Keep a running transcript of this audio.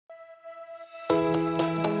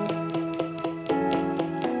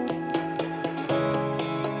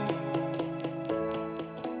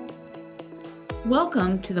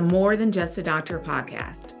Welcome to the More Than Just a Doctor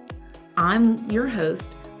podcast. I'm your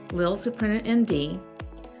host, Lil Suprenant, MD.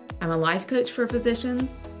 I'm a life coach for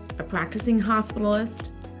physicians, a practicing hospitalist,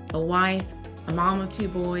 a wife, a mom of 2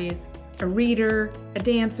 boys, a reader, a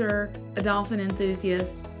dancer, a dolphin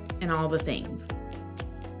enthusiast, and all the things.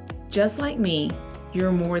 Just like me,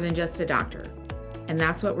 you're more than just a doctor, and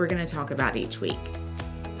that's what we're going to talk about each week.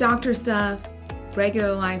 Doctor stuff,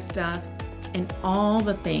 regular life stuff, and all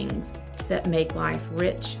the things that make life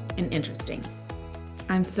rich and interesting.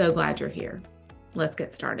 I'm so glad you're here. Let's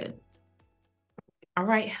get started. All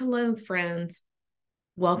right. Hello, friends.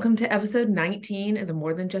 Welcome to episode 19 of the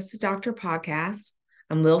More Than Just a Doctor podcast.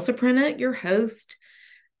 I'm Lil Suprenant, your host.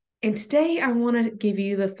 And today I want to give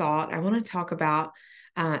you the thought. I want to talk about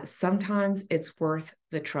sometimes it's worth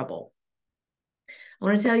the trouble. I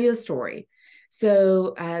want to tell you a story.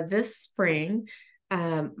 So this spring,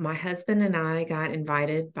 my husband and I got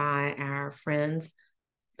invited by our friends,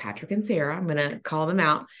 Patrick and Sarah, I'm going to call them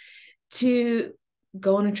out, to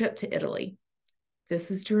go on a trip to Italy. This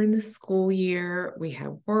is during the school year. We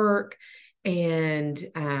have work and,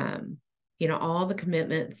 all the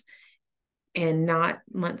commitments and not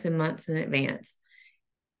months and months in advance.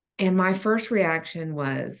 And my first reaction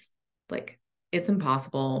was like, it's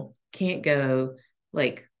impossible, can't go.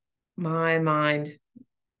 Like my mind,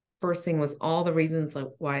 first thing was all the reasons like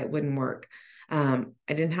why it wouldn't work. I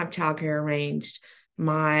didn't have childcare arranged.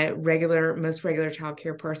 My most regular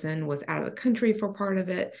childcare person was out of the country for part of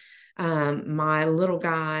it. My little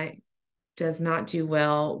guy does not do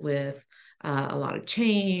well with a lot of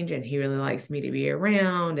change, and he really likes me to be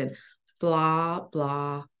around and blah,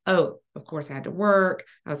 blah. Oh, of course, I had to work.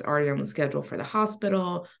 I was already on the schedule for the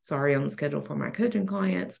hospital, so already on the schedule for my coaching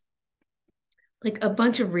clients. Like a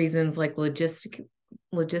bunch of reasons, like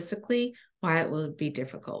logistically, why it would be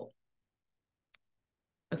difficult.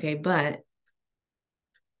 Okay, but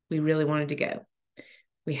we really wanted to go.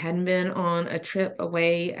 We hadn't been on a trip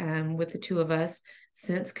away with the 2 of us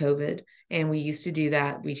since COVID, and we used to do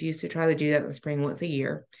that. We used to try to do that in the spring once a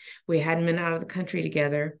year. We hadn't been out of the country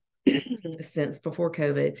together since before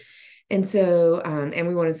COVID. And so, and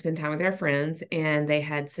we wanted to spend time with our friends, and they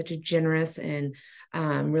had such a generous and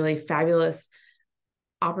really fabulous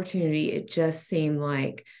opportunity. It just seemed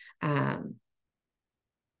like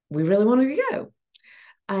we really wanted to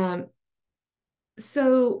go.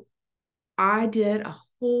 So I did a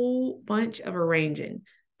whole bunch of arranging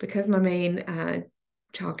because my main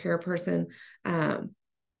childcare person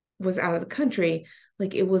was out of the country.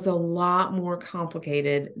 Like it was a lot more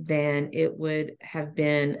complicated than it would have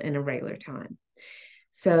been in a regular time.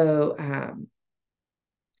 So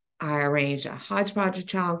I arranged a hodgepodge of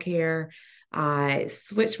childcare. I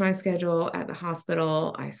switched my schedule at the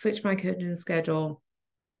hospital. I switched my coaching schedule.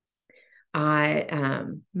 I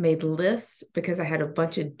made lists because I had a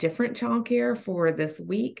bunch of different childcare for this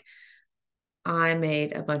week. I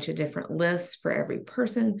made a bunch of different lists for every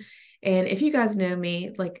person. And if you guys know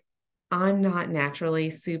me, like I'm not naturally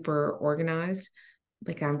super organized.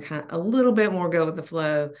 Like I'm kind of a little bit more go with the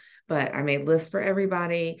flow, but I made lists for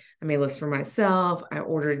everybody. I made lists for myself. I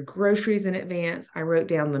ordered groceries in advance. I wrote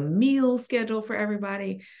down the meal schedule for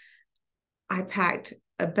everybody. I packed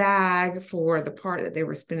a bag for the part that they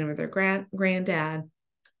were spending with their granddad.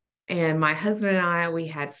 And my husband and I, we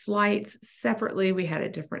had flights separately. We had a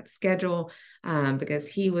different schedule because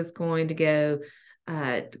he was going to go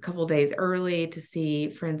a couple days early to see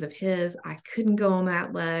friends of his. I couldn't go on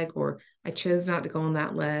that leg, or I chose not to go on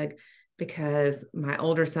that leg because my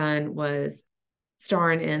older son was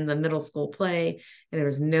starring in the middle school play, and there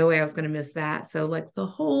was no way I was going to miss that. So like the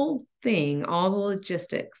whole thing, all the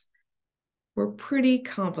logistics were pretty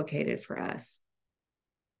complicated for us.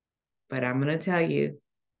 But I'm going to tell you,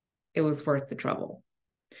 it was worth the trouble.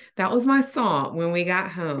 That was my thought when we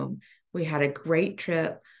got home. We had a great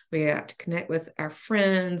trip. We got to connect with our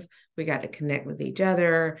friends. We got to connect with each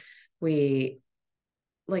other. We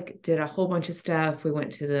did a whole bunch of stuff. We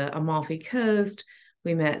went to the Amalfi Coast.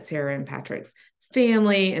 We met Sarah and Patrick's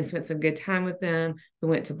family and spent some good time with them. We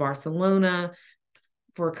went to Barcelona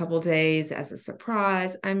for a couple of days as a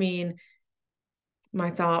surprise. I mean, my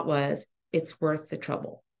thought was, it's worth the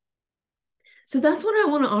trouble. So that's what I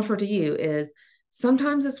want to offer to you is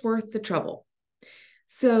sometimes it's worth the trouble.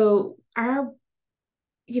 So a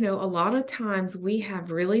lot of times we have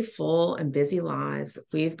really full and busy lives.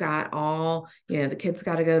 We've got all, the kids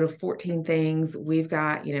got to go to 14 things. We've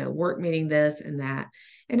got, work meeting this and that.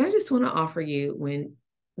 And I just want to offer you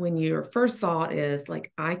when your first thought is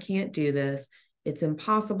like, I can't do this. It's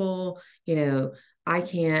impossible. I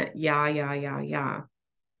can't, yeah.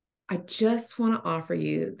 I just want to offer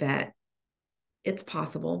you that it's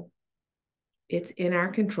possible. It's in our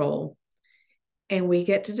control, and we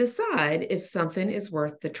get to decide if something is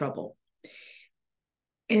worth the trouble.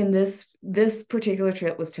 And this particular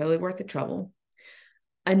trip was totally worth the trouble.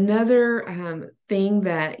 Another thing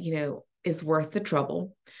that, is worth the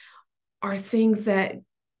trouble are things that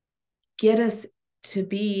get us to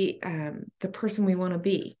be the person we want to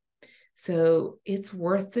be. So it's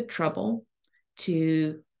worth the trouble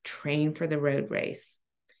to train for the road race.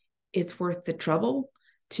 It's worth the trouble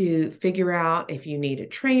to figure out if you need a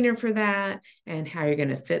trainer for that and how you're going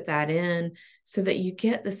to fit that in so that you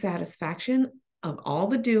get the satisfaction of all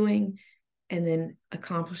the doing and then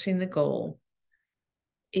accomplishing the goal.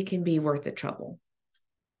 It can be worth the trouble.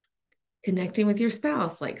 Connecting with your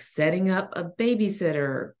spouse, like setting up a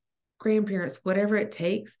babysitter, grandparents, whatever it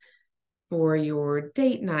takes for your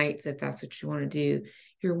date nights, if that's what you want to do,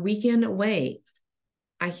 your weekend away.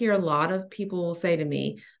 I hear a lot of people say to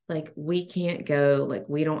me, like, we can't go, like,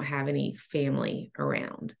 we don't have any family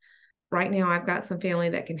around. Right now, I've got some family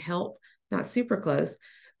that can help, not super close,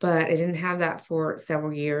 but I didn't have that for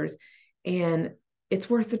several years. And it's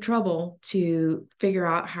worth the trouble to figure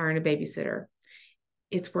out hiring a babysitter.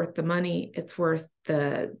 It's worth the money. It's worth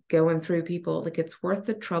the going through people. Like, it's worth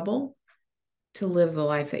the trouble to live the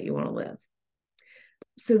life that you want to live.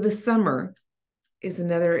 So the summer is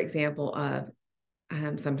another example of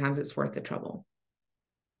sometimes it's worth the trouble.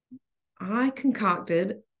 I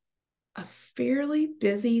concocted a fairly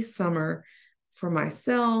busy summer for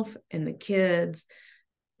myself and the kids,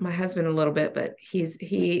 my husband a little bit, but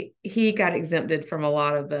he got exempted from a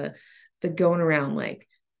lot of the going around, like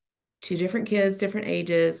 2 different kids, different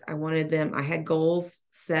ages. I had goals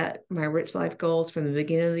set, my Rich Life goals from the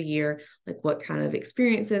beginning of the year, like what kind of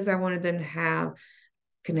experiences I wanted them to have,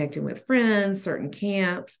 connecting with friends, certain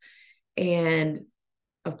camps, and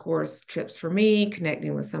of course, trips for me,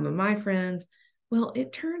 connecting with some of my friends. Well,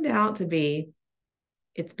 it turned out to be,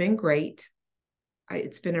 it's been great.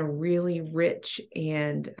 It's been a really rich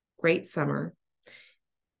and great summer.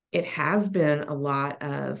 It has been a lot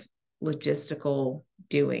of logistical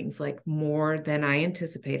doings, like more than I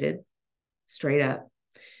anticipated, straight up.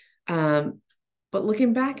 But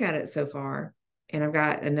looking back at it so far, and I've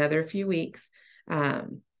got another few weeks,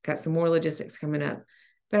 got some more logistics coming up,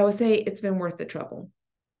 but I would say it's been worth the trouble.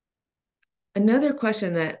 Another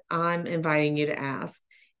question that I'm inviting you to ask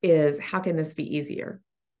is, how can this be easier?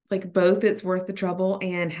 Like, both it's worth the trouble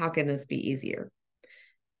and how can this be easier?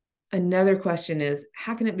 Another question is,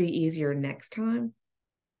 how can it be easier next time?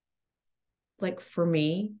 Like, for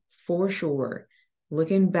me, for sure,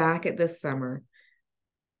 looking back at this summer,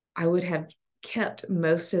 I would have kept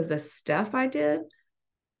most of the stuff I did,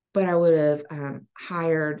 but I would have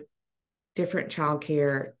hired different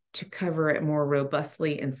childcare to cover it more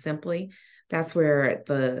robustly and simply. That's where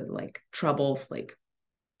the trouble, like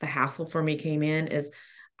the hassle for me came in, is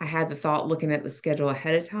I had the thought looking at the schedule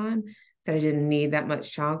ahead of time that I didn't need that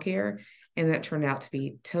much childcare. And that turned out to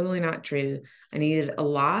be totally not true. I needed a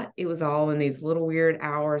lot. It was all in these little weird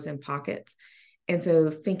hours and pockets. And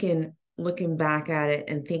so looking back at it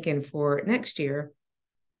and thinking for next year,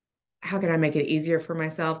 how can I make it easier for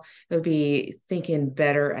myself? It would be thinking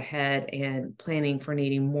better ahead and planning for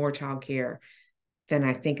needing more childcare than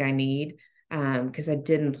I think I need, because I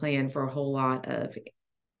didn't plan for a whole lot of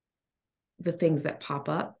the things that pop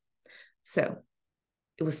up. So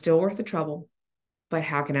it was still worth the trouble, but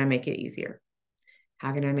how can I make it easier?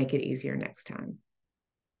 How can I make it easier next time?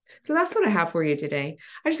 So that's what I have for you today.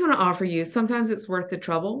 I just want to offer you, sometimes it's worth the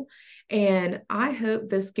trouble. And I hope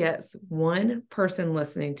this gets one person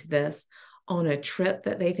listening to this on a trip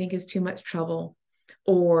that they think is too much trouble,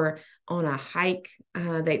 or on a hike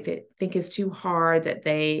they think is too hard that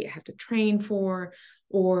they have to train for,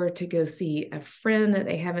 or to go see a friend that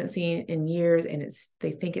they haven't seen in years and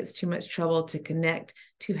they think it's too much trouble to connect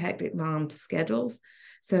to hectic mom schedules.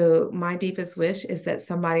 So my deepest wish is that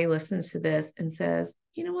somebody listens to this and says,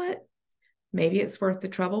 you know what, maybe it's worth the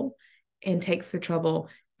trouble, and takes the trouble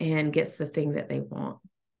and gets the thing that they want.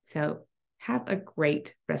 So have a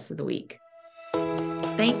great rest of the week.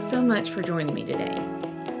 Thanks so much for joining me today.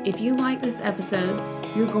 If you like this episode,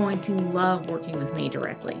 you're going to love working with me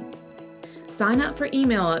directly. Sign up for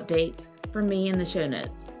email updates from me in the show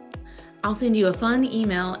notes. I'll send you a fun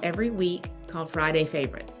email every week called Friday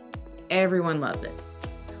Favorites. Everyone loves it.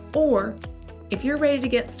 Or if you're ready to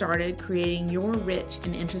get started creating your rich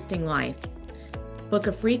and interesting life, book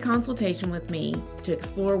a free consultation with me to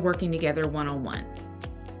explore working together one-on-one.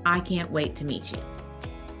 I can't wait to meet you.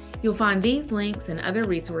 You'll find these links and other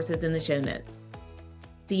resources in the show notes.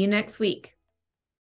 See you next week.